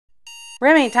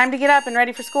Remy, time to get up and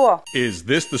ready for school. Is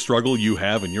this the struggle you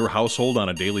have in your household on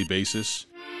a daily basis?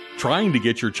 Trying to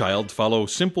get your child to follow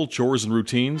simple chores and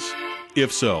routines?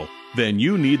 If so, then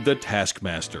you need the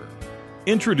Taskmaster.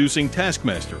 Introducing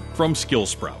Taskmaster from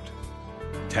SkillSprout.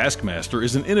 Taskmaster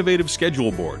is an innovative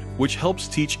schedule board which helps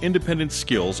teach independent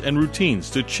skills and routines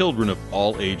to children of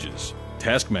all ages.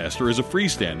 Taskmaster is a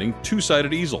freestanding,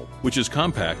 two-sided easel, which is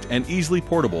compact and easily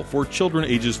portable for children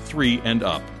ages 3 and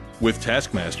up. With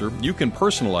Taskmaster, you can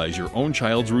personalize your own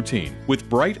child's routine with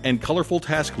bright and colorful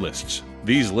task lists.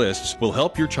 These lists will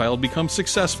help your child become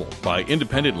successful by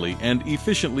independently and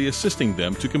efficiently assisting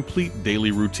them to complete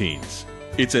daily routines.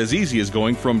 It's as easy as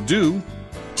going from do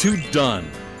to done.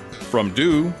 From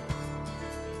do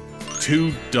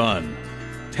to done.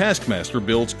 Taskmaster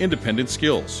builds independent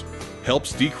skills,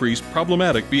 helps decrease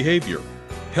problematic behavior,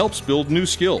 helps build new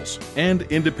skills and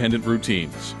independent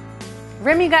routines.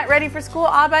 Remy, got ready for school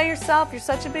all by yourself. You're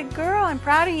such a big girl. I'm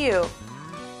proud of you.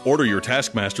 Order your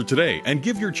Taskmaster today and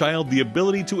give your child the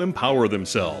ability to empower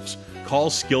themselves.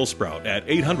 Call SkillSprout at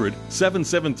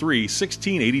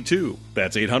 800-773-1682.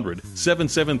 That's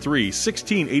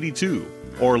 800-773-1682.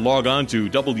 Or log on to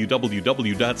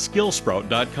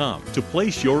www.skillsprout.com to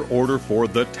place your order for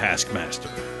the Taskmaster.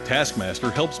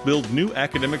 Taskmaster helps build new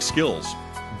academic skills,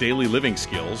 daily living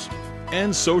skills,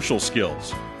 and social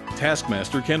skills.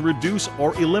 Taskmaster can reduce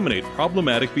or eliminate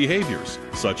problematic behaviors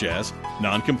such as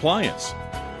noncompliance,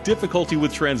 difficulty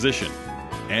with transition,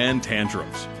 and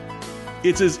tantrums.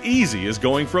 It's as easy as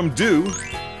going from do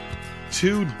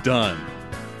to done.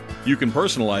 You can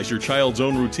personalize your child's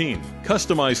own routine,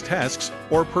 customize tasks,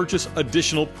 or purchase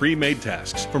additional pre-made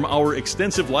tasks from our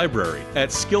extensive library at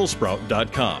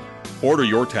skillsprout.com. Order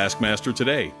your Taskmaster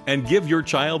today and give your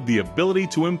child the ability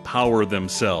to empower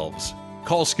themselves.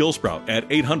 Call SkillSprout at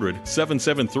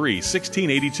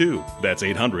 800-773-1682. That's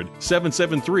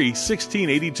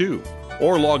 800-773-1682.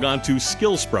 Or log on to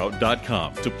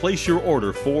skillsprout.com to place your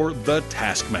order for the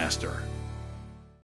Taskmaster.